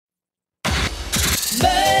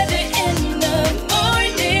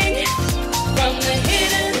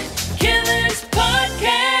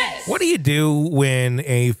do when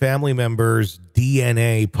a family member's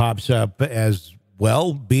DNA pops up as,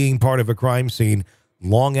 well, being part of a crime scene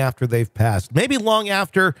long after they've passed? Maybe long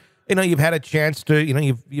after, you've had a chance to,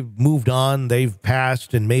 you've moved on, they've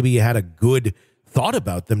passed, and maybe you had a good thought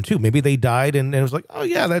about them too. Maybe they died and it was like, oh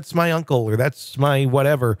yeah, that's my uncle or that's my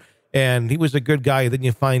whatever. And he was a good guy. Then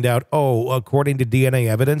you find out, oh, according to DNA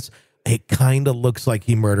evidence, it kind of looks like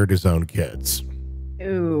he murdered his own kids.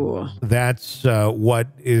 Ooh. That's what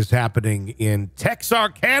is happening in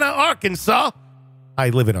Texarkana, Arkansas. I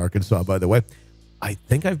live in Arkansas, by the way. I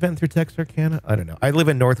think I've been through Texarkana. I don't know. I live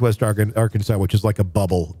in Northwest Arkansas, which is like a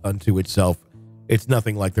bubble unto itself. It's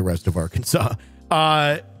nothing like the rest of Arkansas.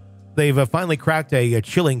 They've finally cracked a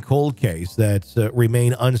chilling cold case that's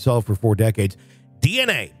remained unsolved for 4 decades.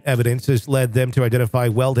 DNA evidence has led them to identify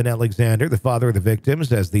Weldon Alexander, the father of the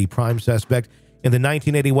victims, as the prime suspect in the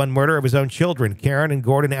 1981 murder of his own children, Karen and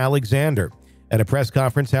Gordon Alexander. At a press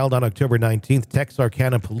conference held on October 19th,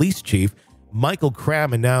 Texarkana Police Chief Michael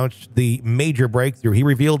Kramm announced the major breakthrough. He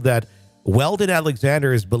revealed that Weldon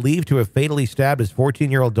Alexander is believed to have fatally stabbed his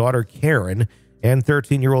 14-year-old daughter, Karen, and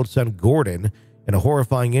 13-year-old son, Gordon, in a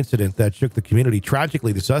horrifying incident that shook the community.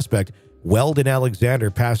 Tragically, the suspect, Weldon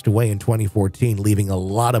Alexander, passed away in 2014, leaving a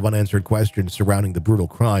lot of unanswered questions surrounding the brutal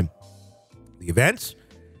crime. The events?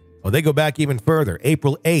 Well, they go back even further.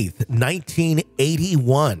 April 8th,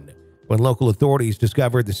 1981, when local authorities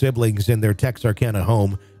discovered the siblings in their Texarkana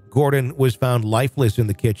home. Gordon was found lifeless in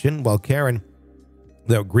the kitchen, while Karen,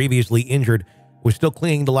 though grievously injured, was still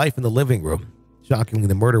clinging to life in the living room. Shockingly,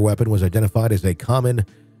 the murder weapon was identified as a common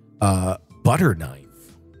butter knife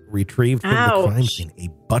retrieved from the crime scene. A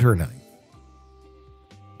butter knife.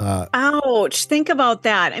 Ouch. Think about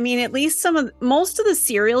that. I mean, at least most of the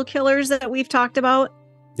serial killers that we've talked about,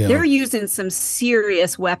 they're using some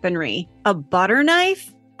serious weaponry. A butter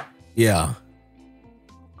knife? Yeah.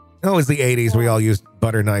 That was the 80s. We all used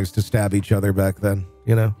butter knives to stab each other back then,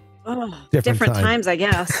 Oh, different times, I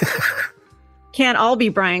guess. Can't all be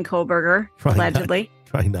Brian Koberger, allegedly.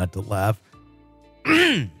 Try not to laugh.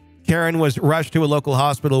 Karen was rushed to a local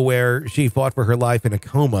hospital where she fought for her life in a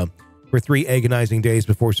coma for 3 agonizing days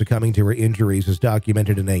before succumbing to her injuries, as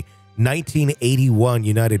documented in a 1981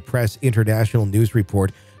 United Press International news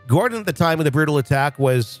report. Gordon, at the time of the brutal attack,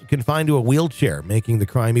 was confined to a wheelchair, making the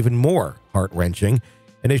crime even more heart-wrenching.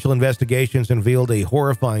 Initial investigations unveiled a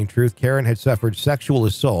horrifying truth. Karen had suffered sexual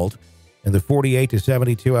assault in the 48 to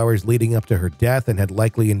 72 hours leading up to her death and had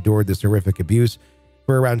likely endured this horrific abuse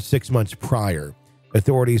for around 6 months prior.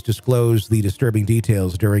 Authorities disclosed the disturbing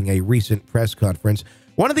details during a recent press conference.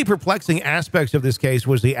 One of the perplexing aspects of this case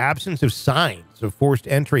was the absence of signs of forced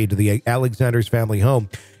entry to the Alexander's family home.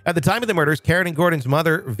 At the time of the murders, Karen and Gordon's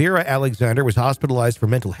mother, Vera Alexander, was hospitalized for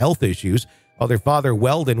mental health issues, while their father,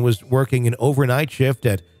 Weldon, was working an overnight shift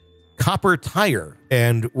at Copper Tire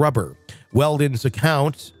and Rubber. Weldon's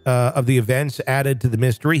account of the events added to the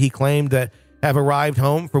mystery. He claimed that have arrived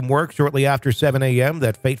home from work shortly after 7 a.m.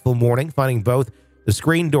 that fateful morning, finding both the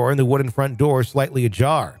screen door and the wooden front door slightly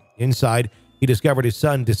ajar. Inside, he discovered his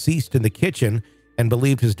son deceased in the kitchen and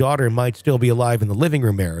believed his daughter might still be alive in the living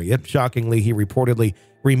room area. Shockingly, he reportedly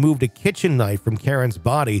removed a kitchen knife from Karen's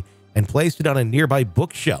body and placed it on a nearby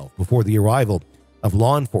bookshelf before the arrival of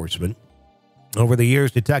law enforcement. Over the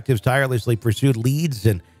years, detectives tirelessly pursued leads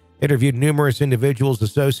and interviewed numerous individuals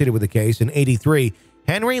associated with the case. In 1983,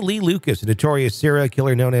 Henry Lee Lucas, a notorious serial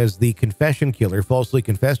killer known as the Confession Killer, falsely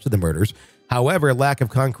confessed to the murders. However, lack of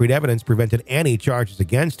concrete evidence prevented any charges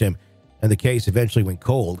against him, and the case eventually went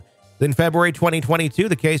cold. Then February 2022,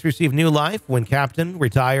 the case received new life when Captain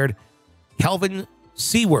retired Calvin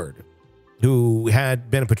Seward, who had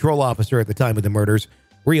been a patrol officer at the time of the murders,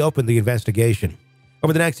 reopened the investigation.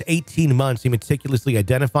 Over the next 18 months, he meticulously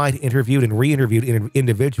identified, interviewed, and re-interviewed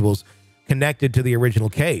individuals connected to the original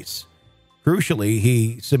case. Crucially,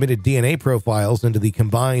 he submitted DNA profiles into the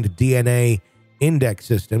Combined DNA Index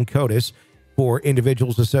System, CODIS, for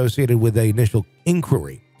individuals associated with the initial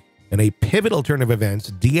inquiry. In a pivotal turn of events,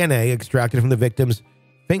 DNA extracted from the victim's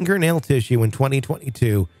fingernail tissue in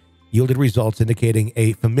 2022 yielded results indicating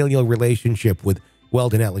a familial relationship with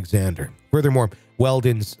Weldon Alexander. Furthermore,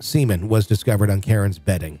 Weldon's semen was discovered on Karen's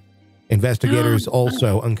bedding. Investigators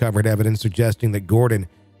also uncovered evidence suggesting that Gordon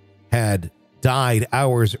had died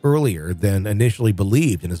hours earlier than initially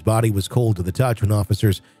believed, and his body was cold to the touch when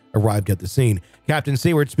officers arrived at the scene. Captain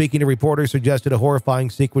Seward, speaking to reporters, suggested a horrifying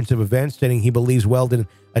sequence of events, stating he believes Weldon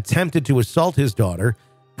attempted to assault his daughter,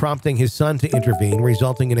 prompting his son to intervene,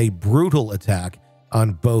 resulting in a brutal attack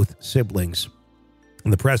on both siblings.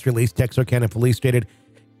 In the press release, Texarkana police stated,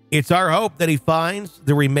 "It's our hope that he finds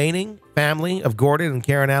the remaining family of Gordon and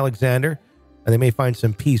Karen Alexander and they may find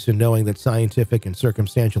some peace in knowing that scientific and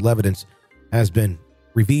circumstantial evidence has been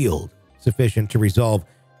revealed sufficient to resolve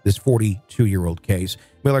this 42-year-old case.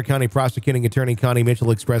 Miller County Prosecuting Attorney Connie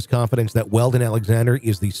Mitchell expressed confidence that Weldon Alexander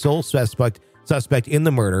is the sole suspect in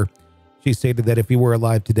the murder. She stated that if he were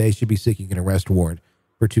alive today, she'd be seeking an arrest warrant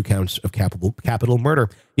for 2 counts of capital murder.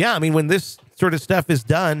 Yeah, I mean, when this sort of stuff is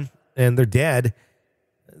done and they're dead,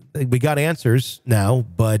 we got answers now,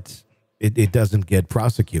 but it doesn't get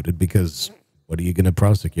prosecuted because what are you going to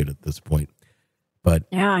prosecute at this point? But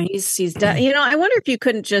yeah, he's dead. I wonder if you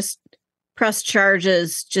couldn't just press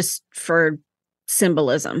charges just for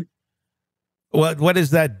symbolism. What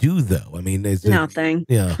does that do, though? I mean, is nothing.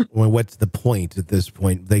 Yeah. Well, what's the point at this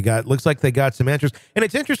point? Looks like they got some answers, and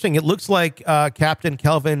it's interesting. It looks like Captain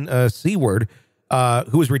Kelvin Seward,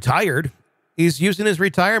 who is retired, is using his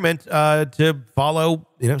retirement to follow,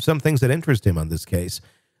 some things that interest him on this case.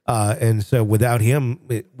 And so without him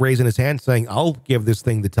raising his hand saying, I'll give this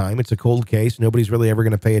thing the time. It's a cold case. Nobody's really ever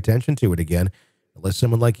going to pay attention to it again unless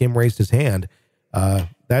someone like him raised his hand.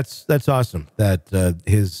 That's awesome that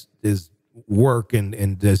his work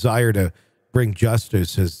and desire to bring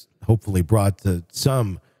justice has hopefully brought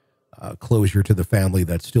some closure to the family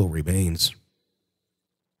that still remains.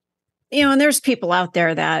 And there's people out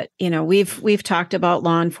there that, we've talked about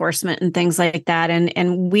law enforcement and things like that.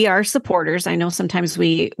 And we are supporters. I know sometimes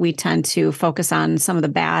we tend to focus on some of the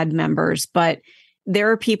bad members, but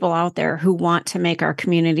there are people out there who want to make our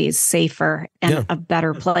communities safer and a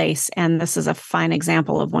better place. And this is a fine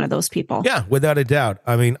example of one of those people. Yeah, without a doubt.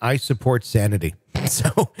 I mean, I support sanity.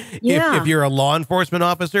 So if you're a law enforcement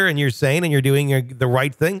officer and you're sane and you're doing the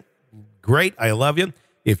right thing, great. I love you.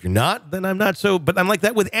 If you're not, then I'm not so, but I'm like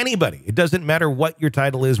that with anybody. It doesn't matter what your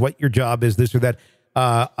title is, what your job is, this or that.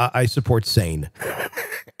 I support sane.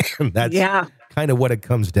 That's kind of what it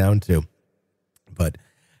comes down to. But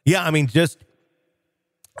yeah, I mean, just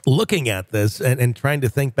looking at this and trying to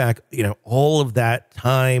think back, all of that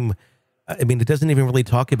time, I mean, it doesn't even really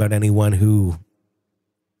talk about anyone who,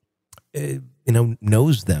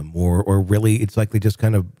 knows them or really, it's like they just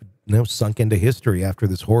kind of, sunk into history after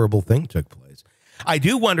this horrible thing took place. I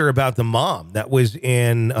do wonder about the mom that was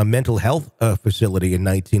in a mental health facility in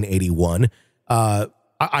 1981.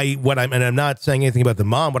 I'm not saying anything about the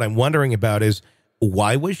mom. What I'm wondering about is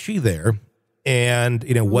why was she there? And,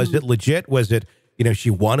 was it legit? Was it,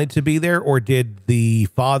 she wanted to be there, or did the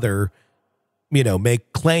father,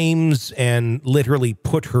 make claims and literally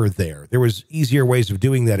put her there? There was easier ways of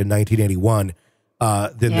doing that in 1981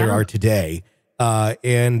 than there are today.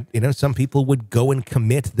 And, some people would go and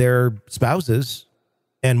commit their spouses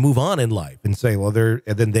and move on in life and say, well, and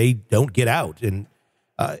then they don't get out. In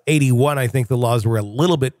 81, I think the laws were a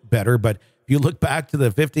little bit better. But if you look back to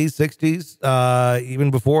the 50s, 60s,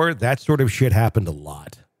 even before, that sort of shit happened a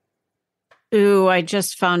lot. Ooh, I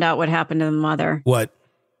just found out what happened to the mother. What?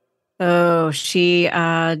 Oh, she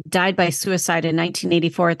died by suicide in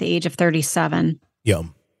 1984 at the age of 37. Yeah.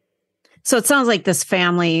 So it sounds like this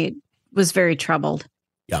family was very troubled.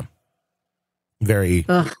 Yeah. Very,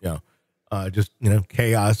 just,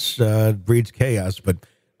 chaos breeds chaos. But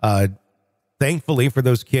thankfully for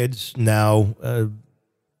those kids now,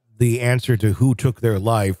 the answer to who took their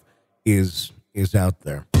life is out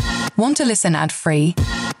there. Want to listen ad-free?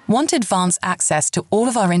 Want advanced access to all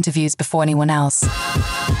of our interviews before anyone else?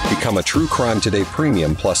 Become a True Crime Today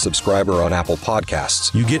Premium Plus subscriber on Apple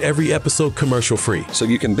Podcasts. You get every episode commercial-free. So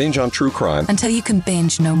you can binge on true crime until you can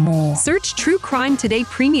binge no more. Search True Crime Today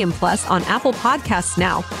Premium Plus on Apple Podcasts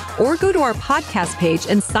now, or go to our podcast page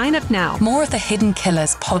and sign up now. More of the Hidden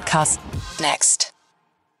Killers podcast next.